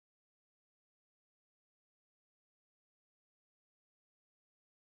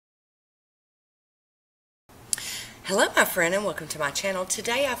Hello my friend and welcome to my channel.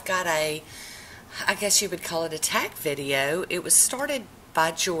 Today I've got I guess you would call it a tag video. It was started by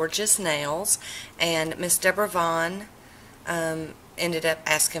George's Nails, and Miss Deborah Vaughn ended up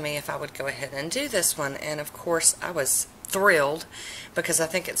asking me if I would go ahead and do this one, and of course I was thrilled because I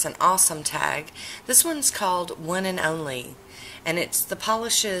think it's an awesome tag. This one's called One and Only, and it's the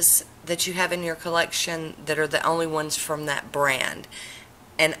polishes that you have in your collection that are the only ones from that brand.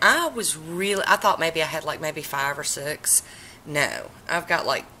 And I thought maybe I had like maybe 5 or 6. No, I've got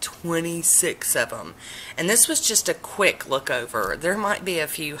like 26 of them. And this was just a quick look over. There might be a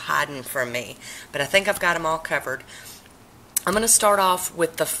few hiding from me, but I think I've got them all covered. I'm going to start off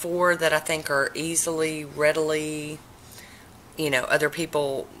with the 4 that I think are readily, other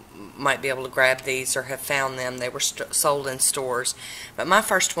people might be able to grab these or have found them. They were sold in stores. But my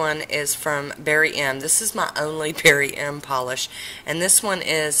first one is from Berry M. This is my only Berry M polish, and this one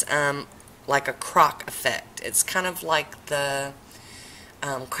is like a crock effect. It's kind of like the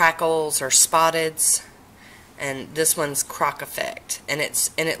crackles or spotteds, and this one's crock effect, and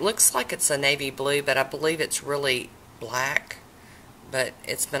it looks like it's a navy blue, but I believe it's really black. But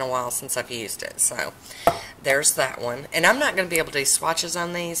it's been a while since I've used it, so there's that one. And I'm not going to be able to do swatches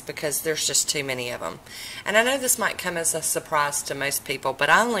on these because there's just too many of them. And I know this might come as a surprise to most people, but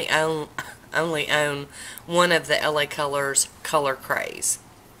I only own one of the LA Colors Color Craze,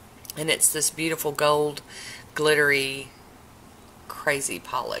 and it's this beautiful gold, glittery, crazy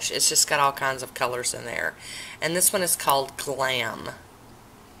polish. It's just got all kinds of colors in there, and this one is called Glam.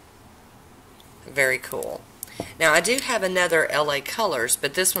 Very cool. Now, I do have another LA Colors,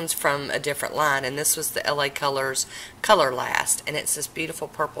 but this one's from a different line, and this was the LA Colors Color Last, and it's this beautiful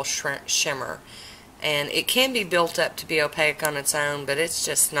purple shimmer. And it can be built up to be opaque on its own, but it's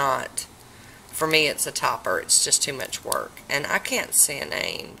just not. For me, it's a topper. It's just too much work. And I can't see a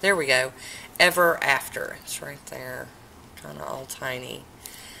name. There we go. Ever After. It's right there. Kind of all tiny.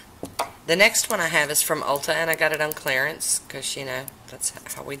 The next one I have is from Ulta, and I got it on clearance because,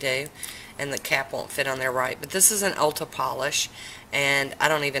 that's how we do. And the cap won't fit on there right. But this is an Ulta polish, and I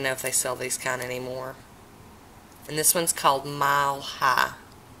don't even know if they sell these kind anymore. And this one's called Mile High.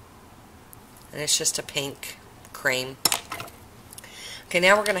 And it's just a pink cream. Okay,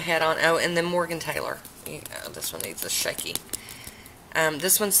 now we're going to head on. Oh, and then Morgan Taylor. This one needs a shaky.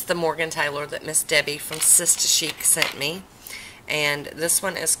 This one's the Morgan Taylor that Miss Debbi from Sista Chic sent me. And this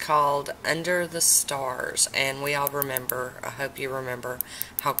one is called Under the Stars, and we all remember, I hope you remember,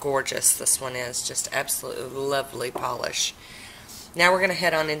 how gorgeous this one is. Just absolutely lovely polish. Now we're going to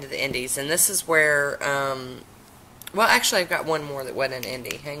head on into the indies, and this is where, well, actually I've got one more that wasn't an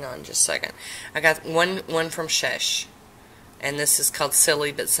indie. Hang on just a second. I got one from Shush, and this is called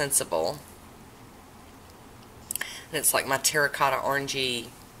Silly But Sensible. And it's like my terracotta orangey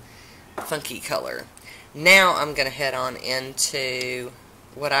funky color. Now I'm going to head on into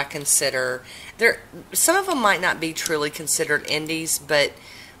what I consider, some of them might not be truly considered indies, but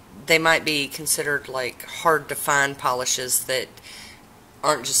they might be considered like hard to find polishes that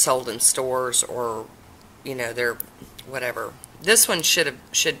aren't just sold in stores, or they're whatever. This one should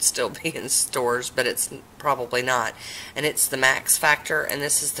still be in stores, but it's probably not. And it's the Max Factor, and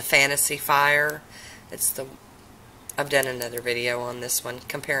this is the Fantasy Fire. I've done another video on this one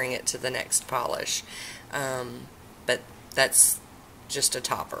comparing it to the next polish. But that's just a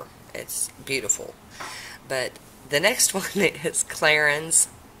topper. It's beautiful. But the next one is Clarins,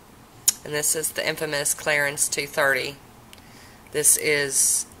 and this is the infamous Clarins 230. This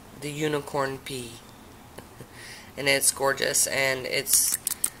is the Unicorn Pea, and it's gorgeous, and it's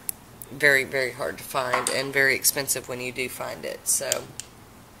very, very hard to find, and very expensive when you do find it. So,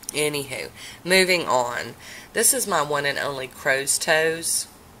 anywho, moving on. This is my one and only Crow's Toes.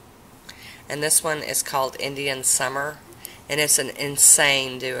 And this one is called Indian Summer, and it's an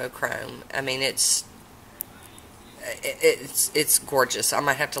insane duochrome. I mean, it's gorgeous. I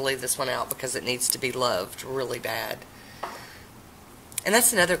might have to leave this one out because it needs to be loved really bad. And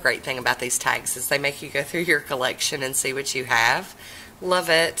that's another great thing about these tags, is they make you go through your collection and see what you have. Love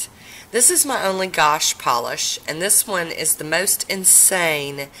it. This is my only Gosh polish, and this one is the most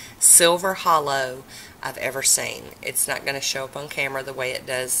insane silver hollow I've ever seen. It's not going to show up on camera the way it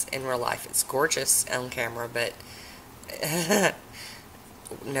does in real life. It's gorgeous on camera, but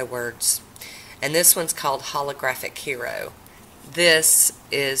no words. And this one's called Holographic Hero. This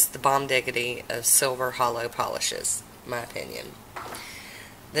is the bomb diggity of silver hollow polishes, in my opinion.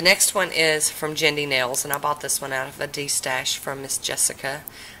 The next one is from Jindy Nails, and I bought this one out of a D-stash from Miss Jessica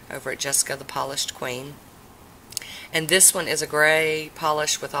over at Jessica the Polished Queen. And this one is a gray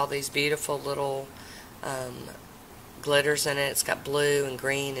polish with all these beautiful little glitters in it. It's got blue and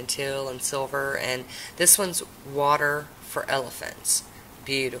green and teal and silver, and this one's Water for Elephants.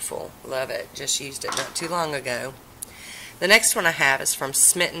 Beautiful. Love it. Just used it not too long ago. The next one I have is from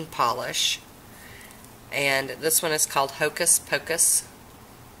Smitten Polish, and this one is called Hocus Pocus,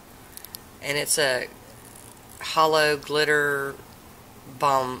 and it's a hollow glitter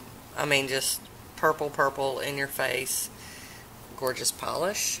bomb. I mean, just purple in your face. Gorgeous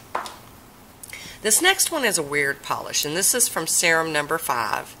polish. This next one is a weird polish, and this is from Serum number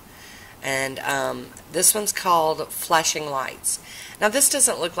 5, and this one's called Flashing Lights. Now this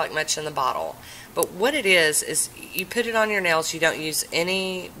doesn't look like much in the bottle, but what it is you put it on your nails. You don't use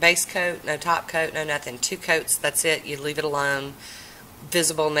any base coat, no top coat, no nothing. 2 coats, that's it. You leave it alone.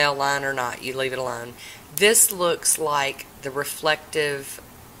 Visible nail line or not, you leave it alone. This looks like the reflective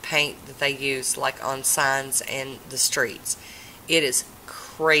paint that they use like on signs and the streets. It is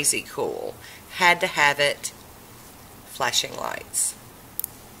crazy cool. Had to have it. Flashing Lights.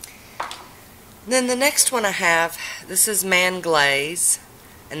 Then the next one I have, this is Man Glaze,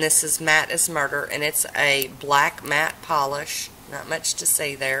 and this is Matte as Murder, and it's a black matte polish. Not much to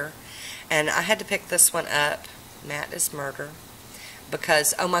see there. And I had to pick this one up, Matte as Murder,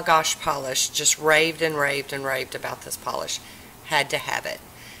 because, oh my gosh, polish. Just raved and raved and raved about this polish. Had to have it.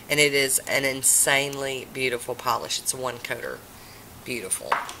 And it is an insanely beautiful polish. It's a 1-coater.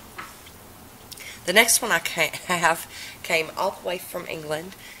 Beautiful. The next one I have came all the way from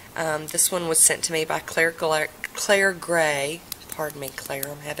England. This one was sent to me by Claire Gray. Pardon me, Claire.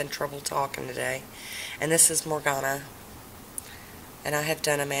 I'm having trouble talking today. And this is Morgana. And I have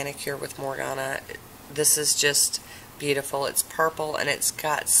done a manicure with Morgana. This is just beautiful. It's purple, and it's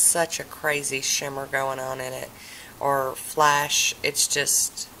got such a crazy shimmer going on in it. Or flash. It's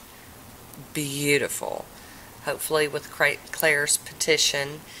just beautiful. Hopefully with Claire's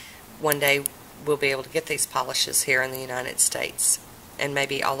petition, one day we'll be able to get these polishes here in the United States and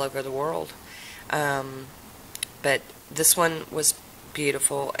maybe all over the world. But this one was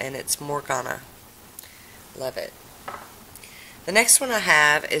beautiful, and it's Morgana. Love it. The next one I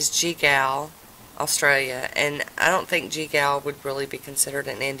have is G-Gal, Australia, and I don't think G-Gal would really be considered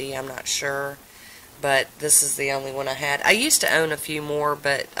an indie. I'm not sure, but this is the only one I had. I used to own a few more,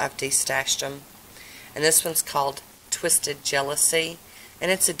 but I've destashed them. And this one's called Twisted Jealousy, and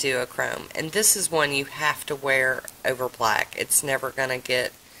it's a duochrome. And this is one you have to wear over black. It's never going to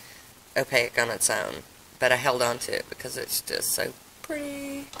get opaque on its own. But I held on to it because it's just so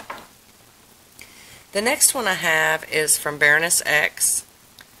pretty. The next one I have is from Baroness X,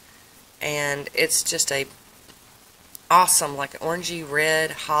 and it's just a awesome, like orangey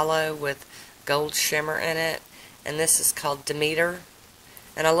red hollow with gold shimmer in it. And this is called Demeter.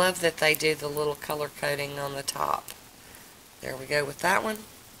 And I love that they do the little color coding on the top. There we go with that one.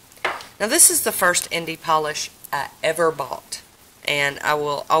 Now this is the first indie polish I ever bought. And I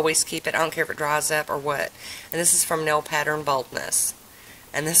will always keep it. I don't care if it dries up or what. And this is from Nail Pattern Boldness.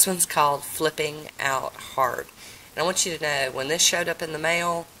 And this one's called Flipping Out Hard. And I want you to know, when this showed up in the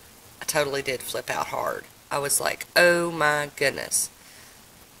mail, I totally did flip out hard. I was like, oh my goodness.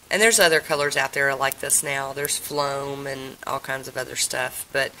 And there's other colors out there like this now. There's Floam and all kinds of other stuff.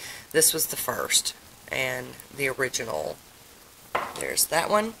 But this was the first and the original. There's that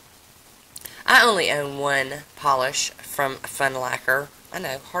one. I only own one polish from Fun Lacquer. I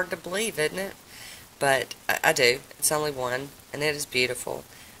know, hard to believe, isn't it? But I do. It's only one, and it is beautiful.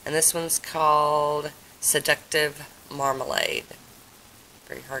 And this one's called Seductive Marmalade.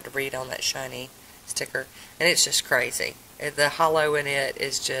 Very hard to read on that shiny sticker. And it's just crazy. The hollow in it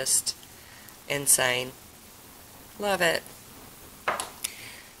is just insane. Love it.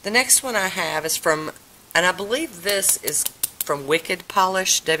 The next one I have is from, and I believe this is from Wicked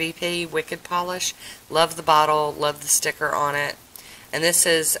Polish, WP Wicked Polish. Love the bottle, love the sticker on it. And this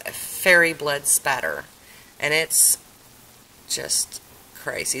is Fairy Blood Spatter. And it's just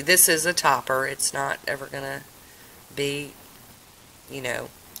crazy. This is a topper. It's not ever going to be, you know,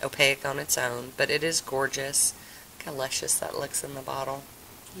 opaque on its own. But it is gorgeous. Look how luscious that looks in the bottle.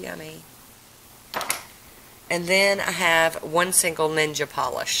 Yummy. And then I have one single Ninja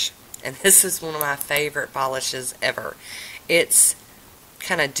polish. And this is one of my favorite polishes ever. It's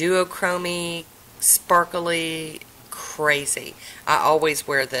kind of duochromy, sparkly, crazy. I always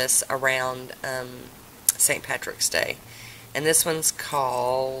wear this around St. Patrick's Day. And this one's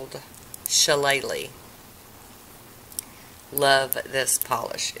called Shillelagh. Love this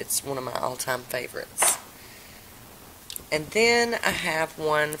polish. It's one of my all-time favorites. And then I have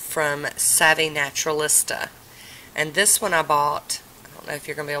one from Savvy Naturalista. And this one I bought, I don't know if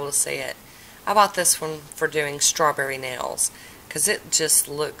you're going to be able to see it. I bought this one for doing strawberry nails. Because it just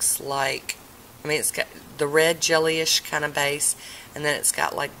looks like I mean, it's got the red jellyish kind of base, and then it's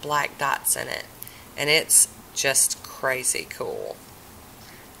got like black dots in it, and it's just crazy cool.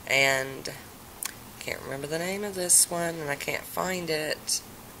 And I can't remember the name of this one, and I can't find it.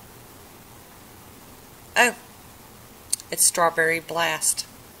 Oh, it's Strawberry Blast.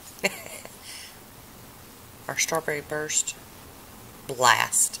 Or Strawberry Burst.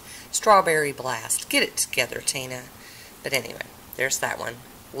 Blast. Strawberry Blast. Get it together, Tina. But anyway, there's that one.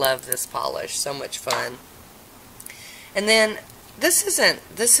 Love this polish. So much fun. And then this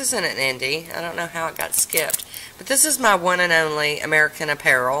isn't an indie. I don't know how it got skipped. But this is my one and only American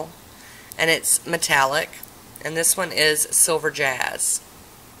Apparel. And it's metallic. And this one is Silver Jazz.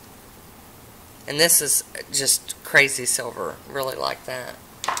 And this is just crazy silver. Really like that.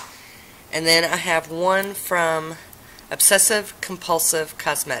 And then I have one from Obsessive Compulsive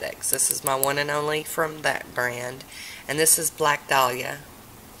Cosmetics. This is my one and only from that brand. And this is Black Dahlia.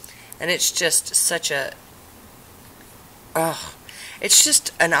 And it's just such a... it's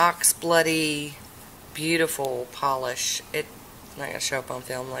just an ox bloody, beautiful polish. It's not going to show up on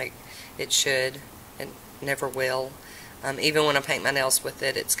film like it should. It never will. Even when I paint my nails with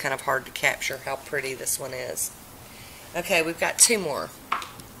it, it's kind of hard to capture how pretty this one is. Okay, we've got two more.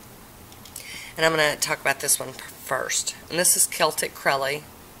 And I'm going to talk about this one first. And this is Celtic Crelly.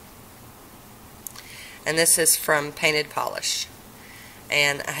 And this is from Painted Polish.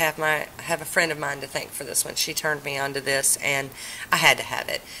 And I have a friend of mine to thank for this one. She turned me onto this, and I had to have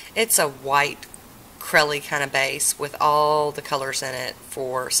it. It's a white Crelly kind of base with all the colors in it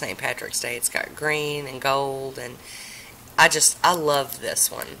for St. Patrick's Day. It's got green and gold, and I love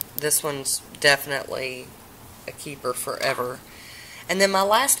this one. This one's definitely a keeper forever. And then my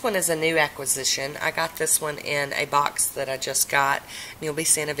last one is a new acquisition. I got this one in a box that I just got, and you'll be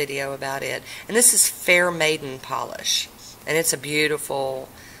seeing a video about it. And this is Fair Maiden Polish. And it's a beautiful,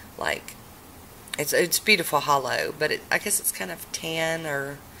 like, it's beautiful hollow, but I guess it's kind of tan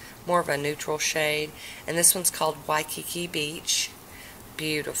or more of a neutral shade. And this one's called Waikiki Beach.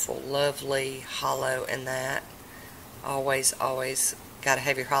 Beautiful, lovely hollow in that. Always, always got to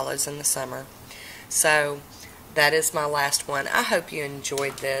have your hollows in the summer. So that is my last one. I hope you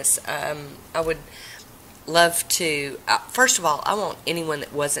enjoyed this. I would love to, first of all, I want anyone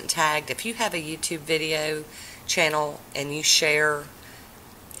that wasn't tagged, if you have a YouTube video channel and you share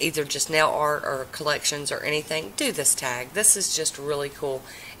either just nail art or collections or anything, do this tag. This is just really cool.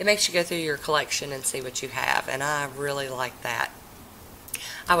 It makes you go through your collection and see what you have, and I really like that.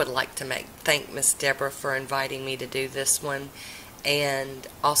 I would like to thank Miss Deborah for inviting me to do this one, and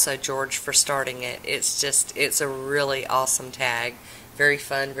also George for starting it. It's a really awesome tag. Very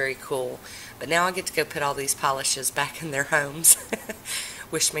fun, very cool. But now I get to go put all these polishes back in their homes.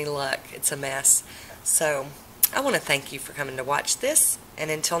 Wish me luck. It's a mess. So I want to thank you for coming to watch this, and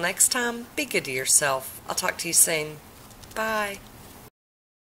until next time, be good to yourself. I'll talk to you soon. Bye.